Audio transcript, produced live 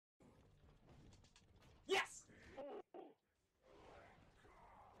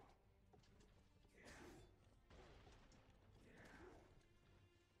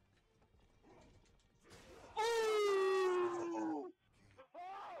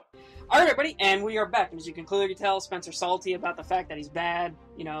Alright, everybody, and we are back. And as you can clearly tell, Spencer's salty about the fact that he's bad.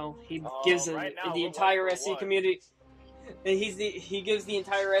 You know, he gives right now, the entire SC community... He gives the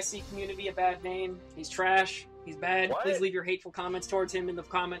entire SC community a bad name. He's trash. He's bad. What? Please leave your hateful comments towards him in the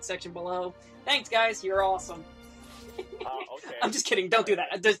comment section below. Thanks, guys. You're awesome. Okay. I'm just kidding. Don't do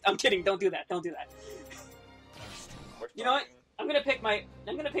that. I'm kidding. Don't do that. Don't do that. You know what? I'm gonna pick my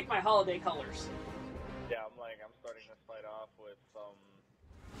holiday colors. Yeah, I'm starting this fight off with some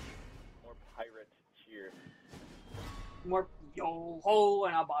more pirate cheer. More yo ho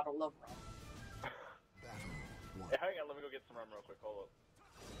and a bottle of rum. Hey, hang on, let me go get some rum real quick. Hold up.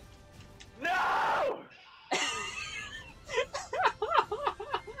 No!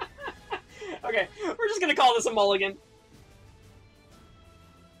 Okay, we're just gonna call this a mulligan.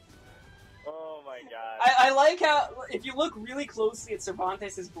 Oh my god. I like how, if you look really closely at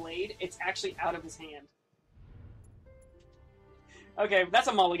Cervantes' blade, it's actually out of his hand. Okay, that's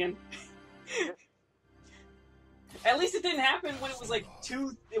a mulligan. At least it didn't happen when it was like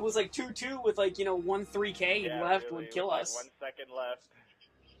 2. It was like 2-2 with like 1 3K left really, would kill us. 1 second left.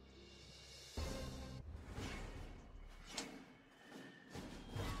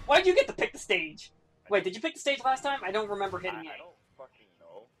 Why did you get to pick the stage? Wait, did you pick the stage last time? I don't remember hitting I A. don't fucking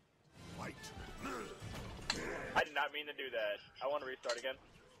know. I did not mean to do that. I want to restart again.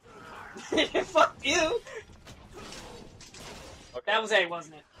 Fuck you! Okay. That was A,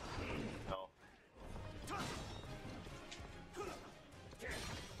 wasn't it? No.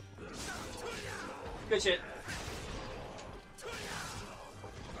 Good shit.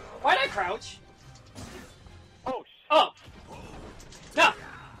 Why'd I crouch? Oh, shit. Oh! No!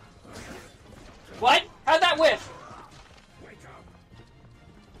 What? How'd that whiff?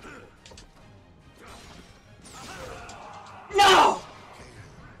 No!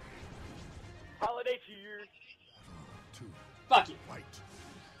 Holiday cheer. Fuck you.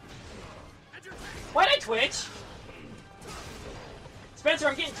 Why'd I twitch? Spencer,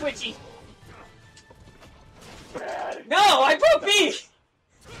 I'm getting twitchy. No, I broke B!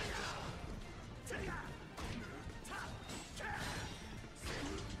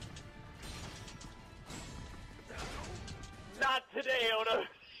 Not today, Oda.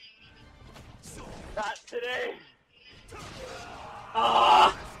 Not today.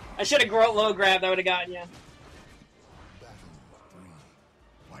 Ah! I should have low grabbed, that would have gotten you.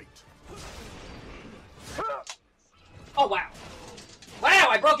 Oh, wow. Wow,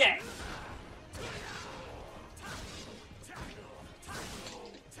 I broke A!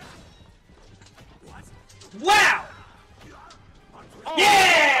 Wow! Oh,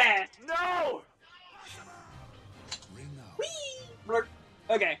 Yeah! No! Whee!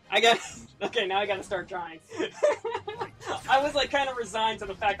 Okay, okay, now I gotta start trying. I was like kind of resigned to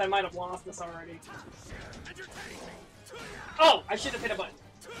the fact I might have lost this already. Oh, I should have hit a button.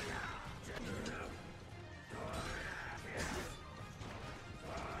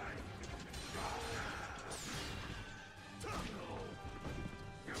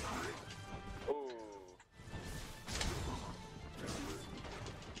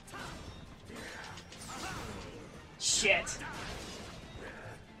 Shit.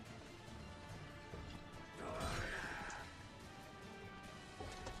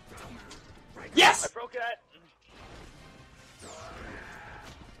 Yes! I broke it.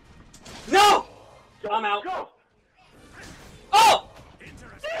 No! Go, I'm out. Go! Oh!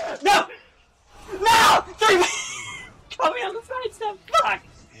 No! No! Caught me on the side step. Fuck!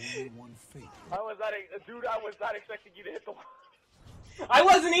 Dude, I was not expecting you to hit the wall. I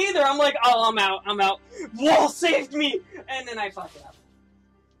wasn't either. I'm like, oh, I'm out. I'm out. Wall saved me! And then I fucked it up.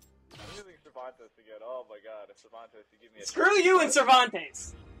 I'm using Cervantes again. Oh my god, if Cervantes, you give me a... Screw you and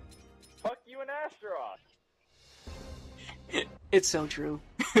Cervantes. Fuck you and Astaroth. It's so true.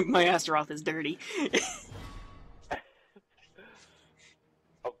 My Astaroth is dirty.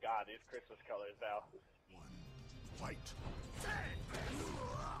 Oh god, these Christmas colors now. Fight.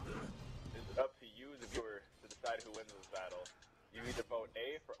 It's up to you, the viewer, to decide who wins this battle. You either vote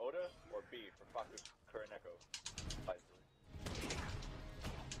A for Oda or B for Fakus Kuroneko.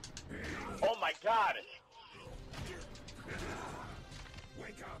 Oh my god!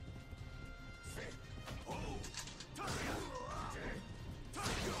 Wake up.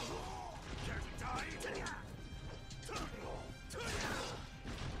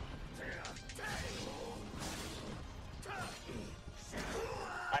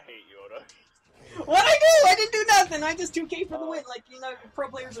 I hate you, Oda. What'd I do? I didn't do nothing. I just 2K for the win, like, pro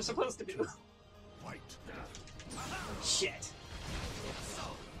players are supposed to do. Fight. Shit.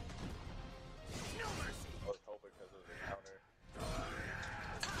 I was hoping because of the counter.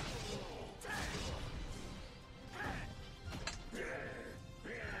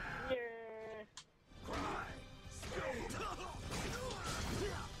 Yeah.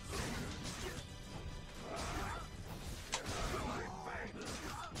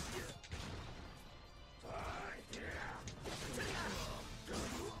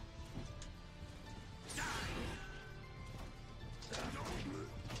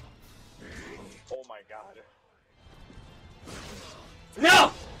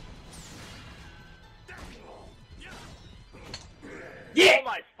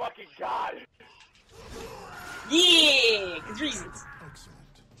 fucking god! Yeah! Good reasons. Excellent.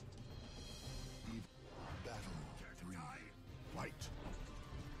 Even battle 3. Fight.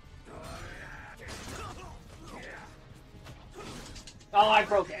 Oh, I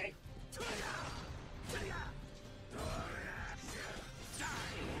broke A.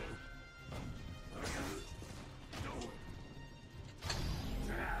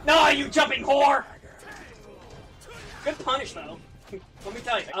 No, you jumping whore! Good punish, though. Let me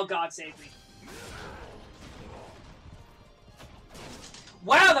tell you. Oh, God save me.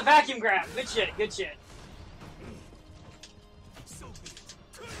 Wow, the vacuum grab! Good shit, good shit.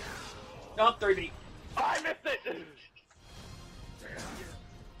 Oh, 3B. I missed it!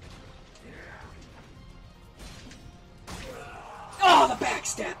 Oh, the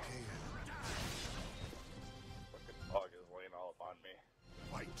backstep! Fucking dog is laying all up on me.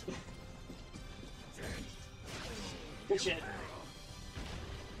 Fight. Good shit.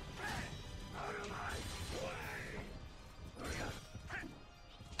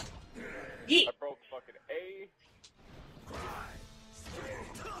 Yeet! I broke fucking A.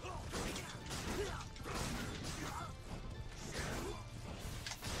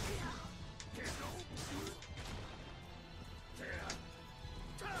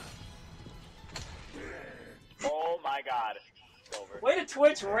 Oh my god. It's over. Way to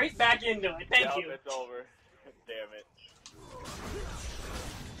twitch right back into it. Thank Yep, you. it's over. Damn it.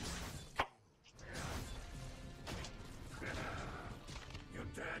 You're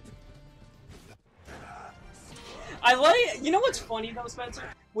dead. I like. You know what's funny though, Spencer?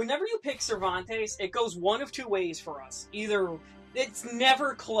 Whenever you pick Cervantes, it goes one of two ways for us. Either it's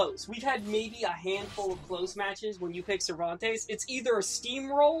never close. We've had maybe a handful of close matches when you pick Cervantes. It's either a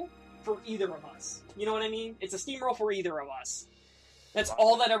steamroll for either of us. You know what I mean? It's a steamroll for either of us. That's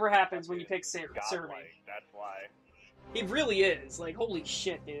all that ever happens when you pick Cervantes. Godlike, that's why. It really is. Like, holy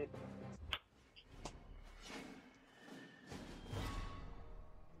shit, dude.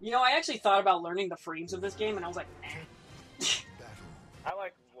 You know, I actually thought about learning the frames of this game, and I was like, eh. Battle. I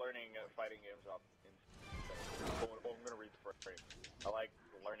like learning fighting games up. I'm gonna read the frame. I like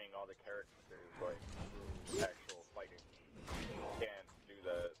learning all the characters, like actual fighting. Can't do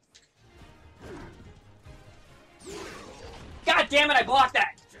the. God damn it, I blocked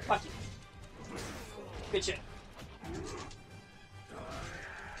that! Fuck you. Good shit.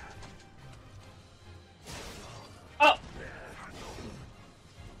 Oh!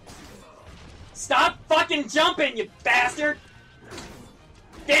 Stop fucking jumping, you bastard!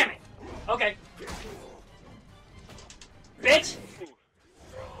 Damn it! Okay. Bitch!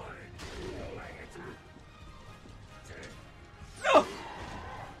 No!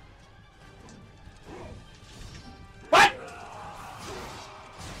 What?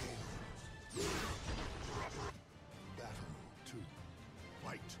 Battle 2.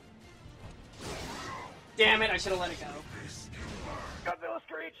 Fight. Damn it, I should have let it go. Godzilla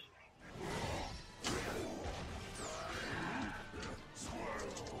Screech!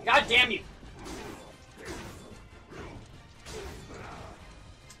 God damn you!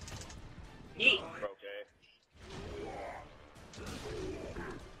 Yeet. Okay.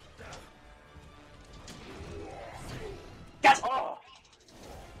 Gotcha! Oh!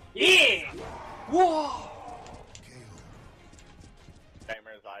 Yeah! Whoa! KO.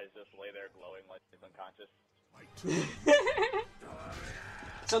 Nightmare's eyes just lay there glowing like he's unconscious. Fight.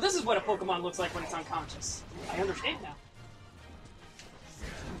 So this is what a Pokemon looks like when it's unconscious. I understand now.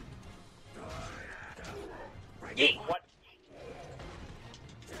 Yeet. What?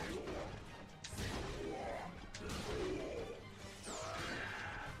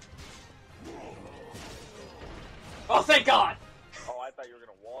 Oh, thank God! Oh, I thought you were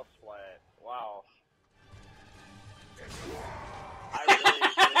gonna wall splat. Wow. I really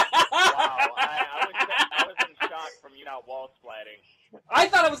didn't. Wow. I was in shock from you not wall splatting. I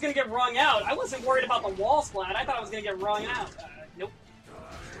thought I was gonna get wrung out. I wasn't worried about the wall splat. I thought I was gonna get wrung out. Nope.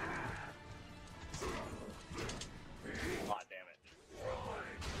 Aw, damn it.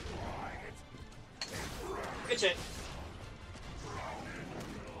 Good shit.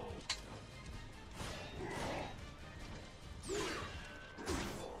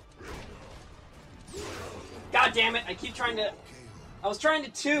 God damn it, I keep trying to... I was trying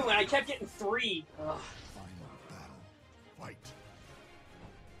to 2 and I kept getting 3. Ugh. Final battle. Fight.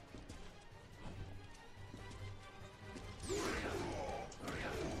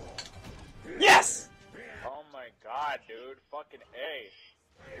 Yes! Oh my god, dude. Fucking A.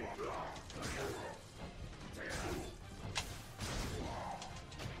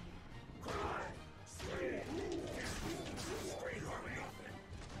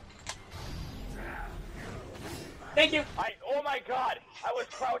 Thank you. Oh my god! I was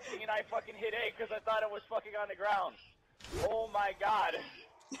crouching and I fucking hit A because I thought it was fucking on the ground. Oh my god.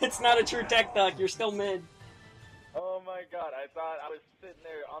 It's not a true tech duck. You're still mid. Oh my god, I thought I was sitting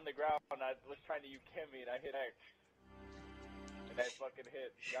there on the ground and I was trying to Ukemi and I hit X. And I fucking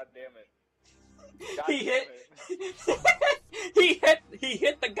hit. God damn it. God He damn hit. it. he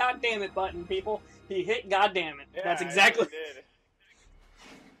hit the goddamn it button, people. He hit goddamn it. Yeah, That's exactly. I really did.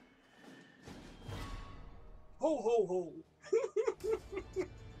 Ho ho ho.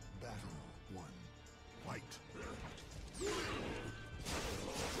 Battle 1. Fight.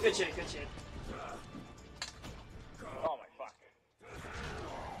 Good shit, good shit. Oh my fuck.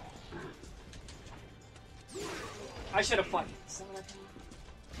 I should have fucking.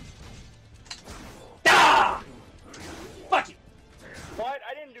 Ah! Fuck you. What?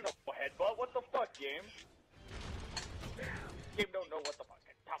 I didn't do no headbutt. What the fuck, game? Game don't know what the fuck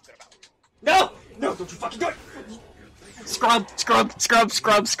I'm talking about. No! No, don't you fucking do it! Scrub, scrub, scrub,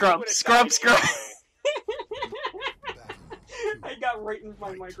 scrub, scrub, scrub, scrub. I got right in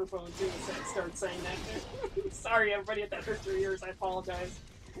my microphone too and started saying that. Sorry, everybody, at that for 3 years. I apologize.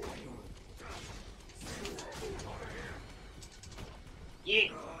 Yeah.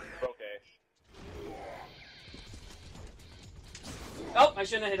 Okay. Oh, I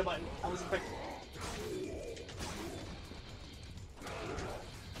shouldn't have hit a button. I wasn't quick.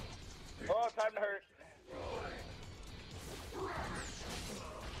 Oh, time to hurt.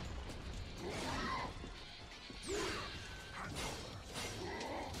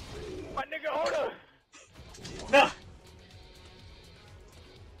 My nigga Oda! No!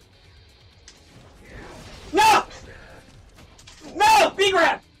 No! No!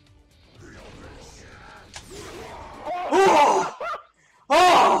 B-grab! Oh!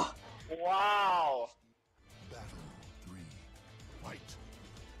 Oh! Wow! Battle 3. Fight.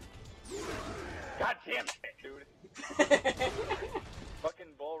 God damn it, dude.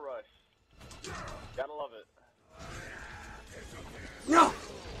 Fucking bull rush. Gotta love it. No!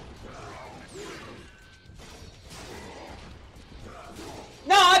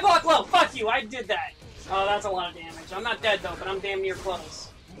 No, I block low! Fuck you, I did that. Oh, that's a lot of damage. I'm not dead though, but I'm damn near close.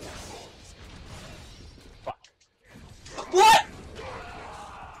 Fuck. What?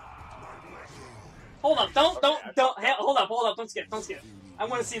 Hold up, don't, hey, hold up, don't skip. I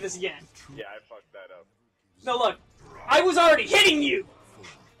want to see this again. Yeah, I fucked that up. No, look, I was already hitting you,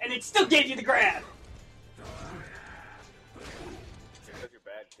 and it still gave you the grab. Because you're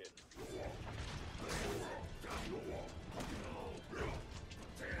bad, kid.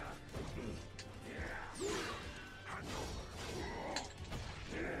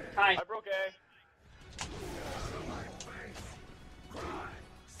 Hi. I broke A.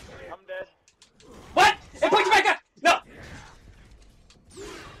 I'm dead. What? It put you back up! No!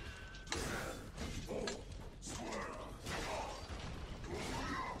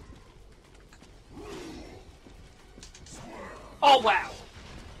 Oh, wow.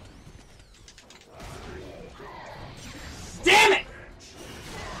 Damn it!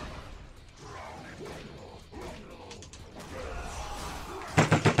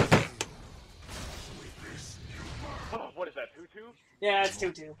 Oh, what is that, 2-2? Yeah, it's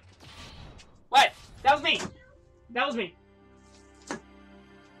 2-2. What? That was me! That was me.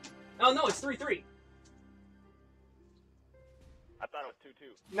 Oh, no, it's 3-3. I thought it was 2-2.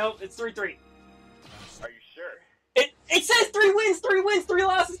 Nope, it's 3-3. Are you sure? It says 3 wins, 3 wins, 3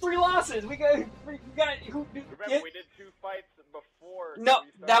 losses, 3 losses. We got Remember, we did 2 fights before. No,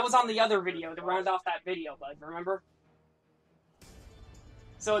 that was on the other video to round off that video, bud. Remember?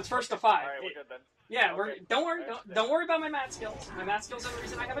 So it's first to 5. Alright, we're good then. Yeah, Okay. don't worry. Don't worry about my math skills. My math skills are the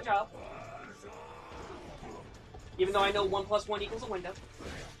reason I have a job. Even though I know 1 + 1 = a window.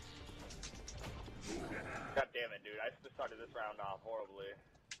 God damn it, dude. I just started this round off horribly.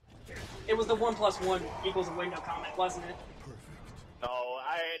 It was the 1 + 1 = a window comment, wasn't it? No,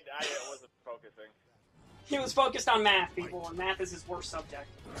 I wasn't focusing. He was focused on math, people, and math is his worst subject.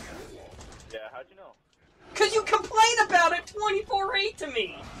 Yeah, how'd you know? Cause you complain about it 24/8 to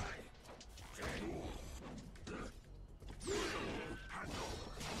me.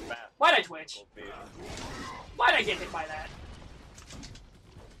 Math. Why'd I twitch? Will be. Why'd I get hit by that?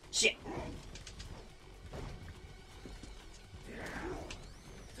 Shit.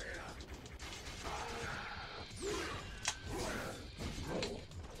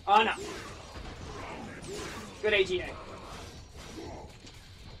 Oh no. Good AGA.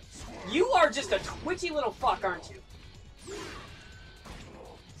 You are just a twitchy little fuck, aren't you?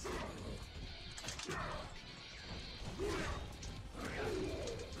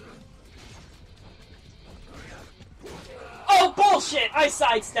 Oh, bullshit! I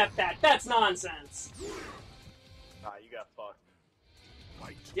sidestepped that. That's nonsense.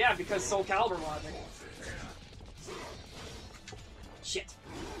 Yeah, because Soulcalibur logic. Shit.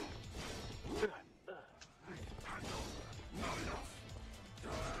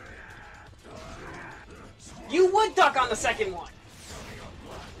 You would duck on the second one.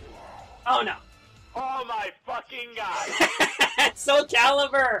 Oh no. Oh my fucking god!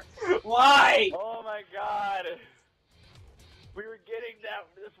 Soulcalibur! Why? Oh my god! We were getting that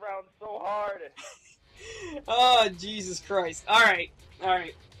this round so hard. Oh, Jesus Christ. Alright.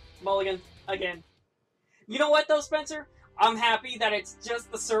 Alright. Mulligan. Again. You know what, though, Spencer? I'm happy that it's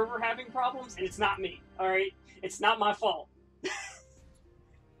just the server having problems, and it's not me. Alright? It's not my fault.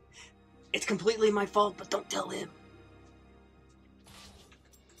 It's completely my fault, but don't tell him.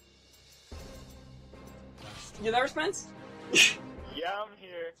 You there, Spence? Yeah, I'm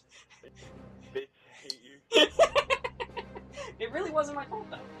here. Bitch, I hate you. It really wasn't my fault,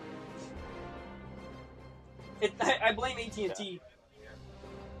 though. I blame AT&T.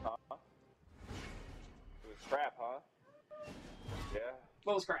 Huh? It was crap, huh? Yeah.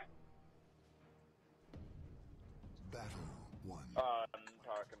 What was crap? Battle 1. I'm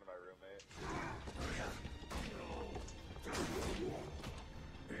talking to my roommate.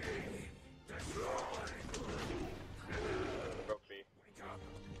 Broke B.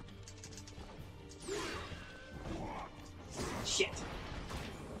 Shit.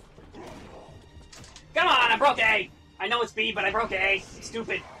 Come on, I broke A! I know it's B, but I broke A.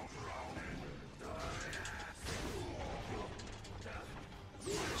 Stupid.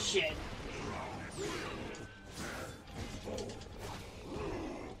 Shit.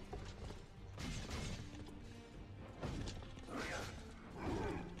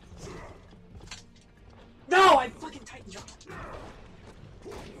 No! I fucking Titan jumped.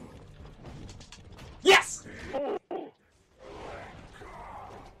 Yes! Oh!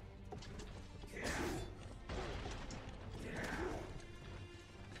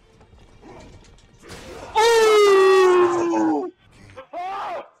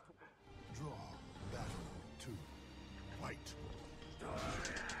 Draw. Battle 2. Fight.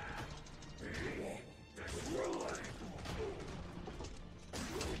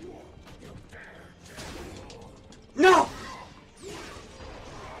 No!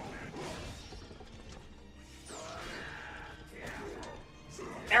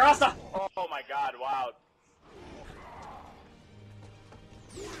 Arasta! Oh my god, wow.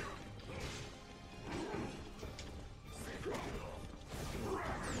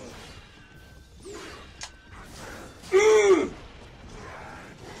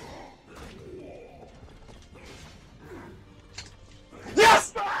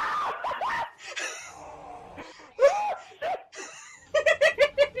 Yes! Battle 3.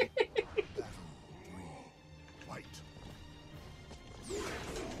 Fight.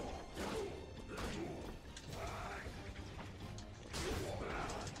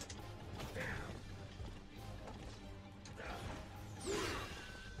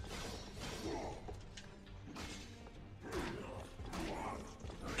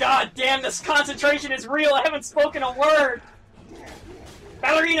 God damn, this concentration is real. I haven't spoken a word.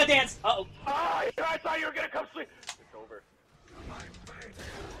 Ballerina dance. Uh-oh. Ah, I thought you were gonna come sleep. It's over.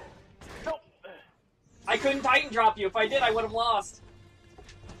 Nope. I couldn't Titan drop you. If I did, I would have lost.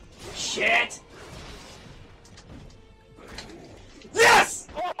 Shit. Yes!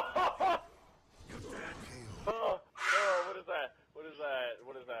 Oh, what is that? What is that?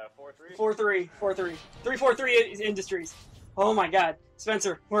 What is that? 4-3? 4-3. 4-3. 3-4-3 Industries. Oh my god.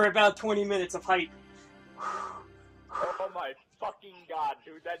 Spencer, we're about 20 minutes of hype. Oh my fucking god,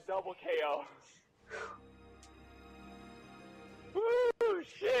 dude, that double KO. Woo,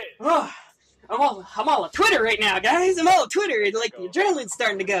 shit. I'm all on Twitter right now, guys. I'm all on Twitter. Like, the adrenaline's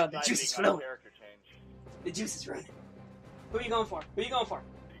starting to go. The juice is flowing. Character change. The juice is running. Who are you going for? Who are you going for?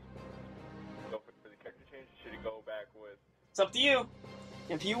 Go for the character change? Should he go back with... It's up to you.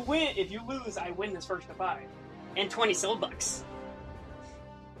 If you lose, I win this first to 5. And 20 soul bucks.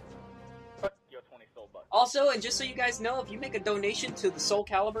 Yo, 20 soul bucks. Also, and just so you guys know, if you make a donation to the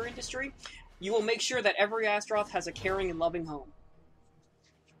Soulcalibur industry, you will make sure that every Astroth has a caring and loving home.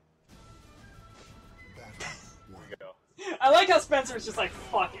 Battle 1. Go. I like how Spencer's just like,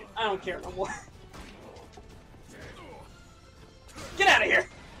 fuck it, I don't care no more. Get out of here!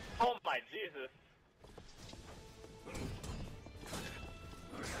 Oh my Jesus.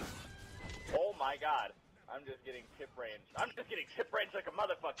 Oh my god. I'm just getting tip range. I'm just getting tip range like a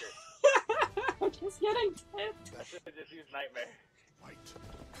motherfucker. I'm just getting tipped. I should have just used Nightmare. Fight.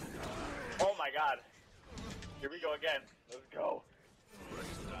 Oh my god. Here we go again. Let's go.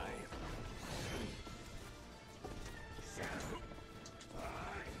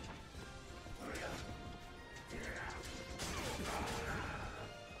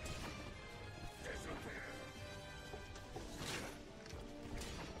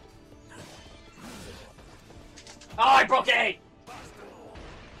 Oh, I broke A!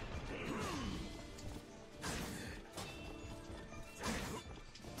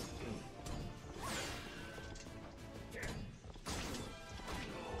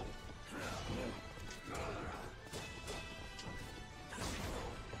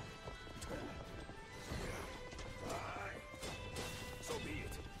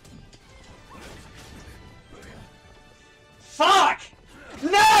 Fuck!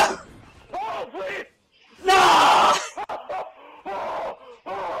 No! Oh, please! No!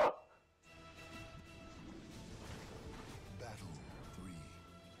 Battle 3.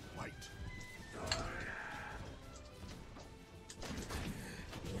 Fight.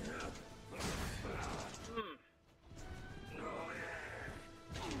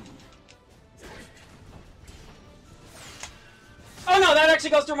 Oh no, that actually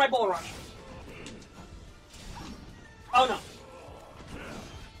goes through my bull rush. Oh no.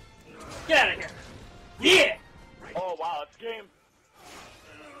 Get out of here. Yeah! Oh, wow, it's game.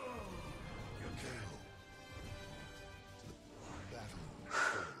 Battle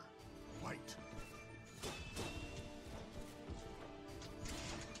 4. Fight.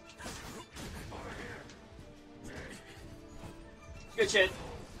 Good shit.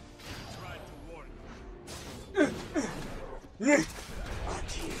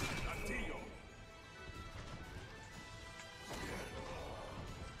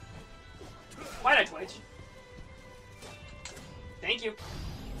 Why'd I twitch? Thank you.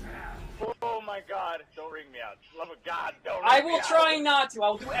 Oh my god, don't ring me out. Love of God, don't ring I me will out. try not to. I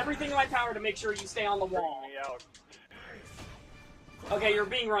will do everything in my power to make sure you stay on the wall. Ring me out. Okay, you're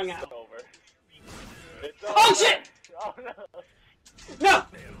being rung It's out. over. It's Oh, over. shit! Oh no! No!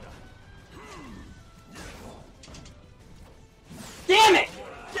 Damn it!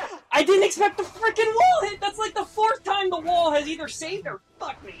 I didn't expect the freaking wall hit! That's like the fourth time the wall has either saved or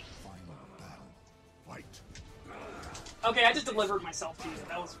fucked me. Final battle. Fight. Okay, I just delivered myself to you.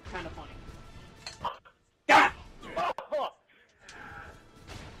 That was kind of funny. God! Oh.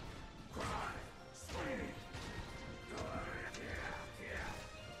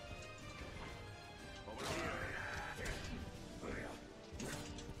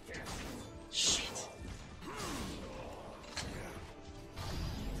 Shit.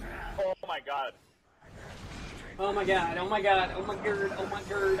 Oh my god. Oh my god, oh my god, oh my god, oh my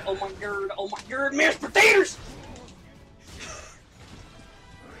god, oh my god, oh my god, mashed potatoes!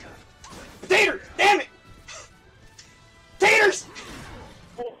 Potatoes! Damn it! Taters!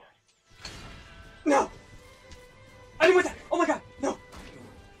 Oh. No! I didn't want that! Oh my god, no!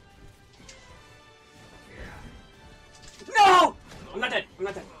 No! I'm not dead, I'm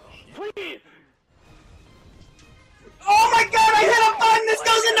not dead. Please! Oh my god, I hit a button! This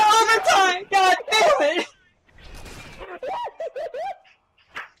goes into overtime! God damn it!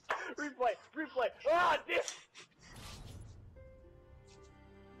 Replay! Ah, this!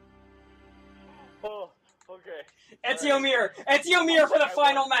 Oh, okay. Ezio Mir for the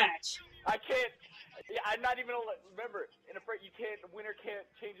final match! I can't. Yeah, I'm not even. Remember, in a fight, you can't. The winner can't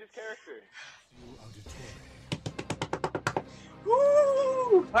change his character. Auditory.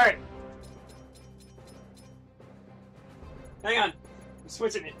 Woo! Alright. Hang on. I'm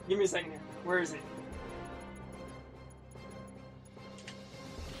switching it. Give me a second here. Where is it?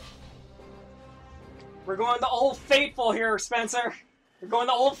 We're going to Old Faithful here, Spencer. We're going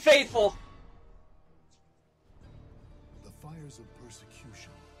to Old Faithful. The fires of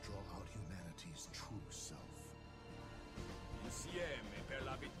persecution draw out humanity's true self. Insieme per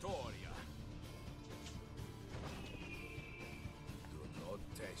la vittoria. Do not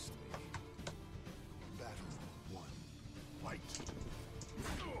test me. Battle 1. Fight.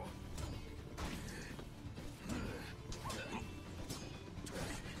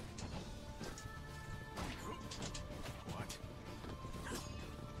 What?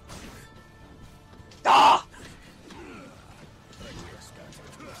 Ah!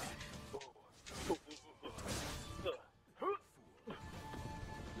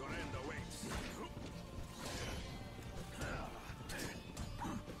 Your end awaits.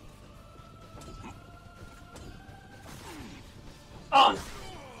 Oh, no.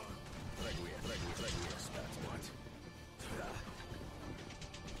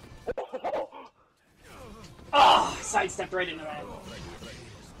 Oh, sidestepped right into that.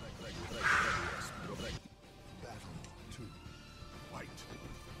 Battle 2. Fight.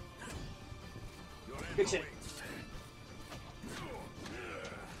 Good shit.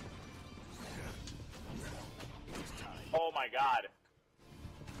 Oh my god.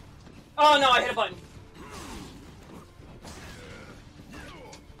 Oh no, I hit a button.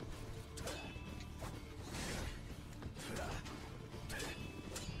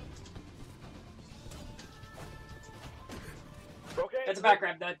 That's a back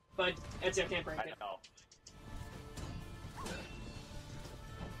grab, but Ezio can't break I it. know.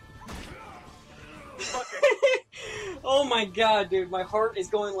 Oh my god, dude, my heart is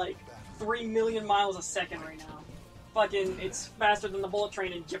going like 3 million miles a second right now. Fucking, it's faster than the bullet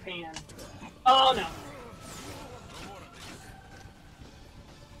train in Japan. Oh no.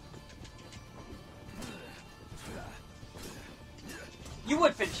 You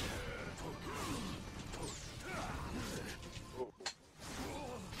would finish it.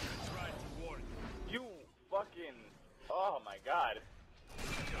 You fucking... Oh my god.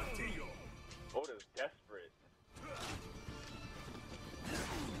 Oda's desperate.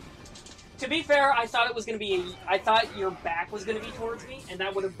 To be fair, I thought it was gonna be. I thought your back was gonna be towards me, and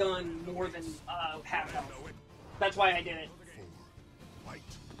that would have done more than half health. That's why I did it. Fight.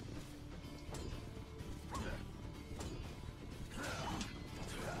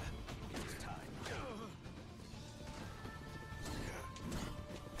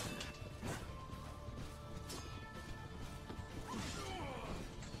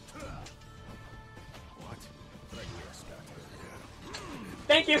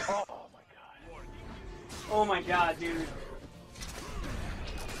 Thank you. Oh my god. Oh my god, dude.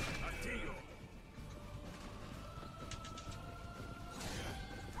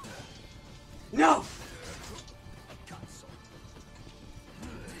 No.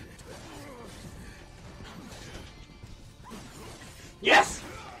 Yes.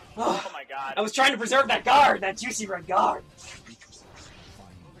 Oh my god. I was trying to preserve that guard, that juicy red guard.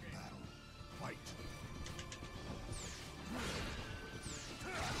 Final battle. Fight.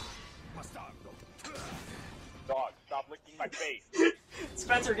 Dog, stop licking my face.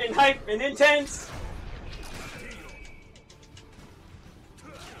 Spencer getting hype and intense.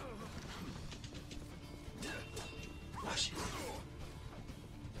 Oh shit.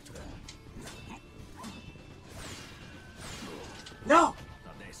 No!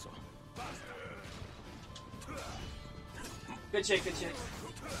 Good shit, good shit.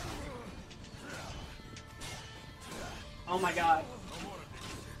 Oh my god.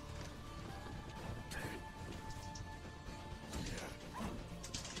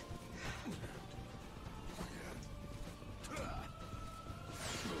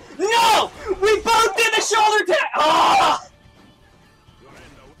 No! We both did the shoulder tap! Ah!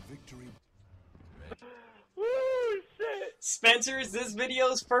 Victory. Woo, shit. Spencer is this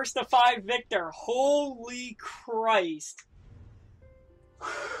video's first to 5 victor. Holy Christ.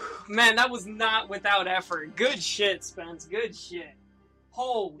 Man, that was not without effort. Good shit, Spence. Good shit.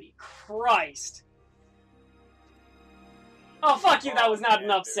 Holy Christ. Oh, fuck you, that was not an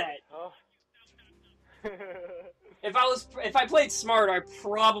upset. Oh. If I played smart, I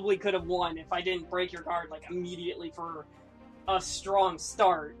probably could have won if I didn't break your guard like immediately for a strong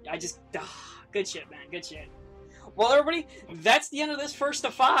start. Good shit, man. Good shit. Well, everybody, that's the end of this first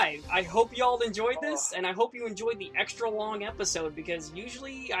to 5. I hope you all enjoyed this, and I hope you enjoyed the extra long episode, because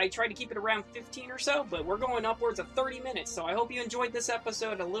usually I try to keep it around 15 or so, but we're going upwards of 30 minutes, so I hope you enjoyed this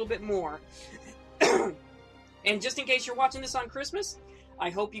episode a little bit more. And just in case you're watching this on Christmas, I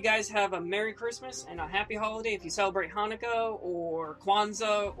hope you guys have a Merry Christmas and a Happy Holiday if you celebrate Hanukkah or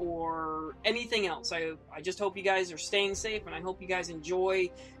Kwanzaa or anything else. I just hope you guys are staying safe, and I hope you guys enjoy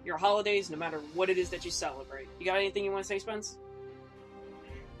your holidays no matter what it is that you celebrate. You got anything you want to say, Spence?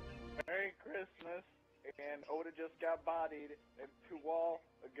 Merry Christmas, and Oda just got bodied, and to all,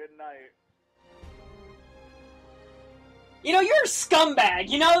 a good night. You know, you're a scumbag,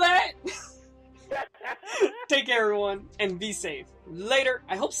 you know that? Take care, everyone, and be safe. Later.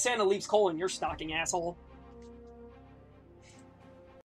 I hope Santa leaves coal in your stocking, asshole.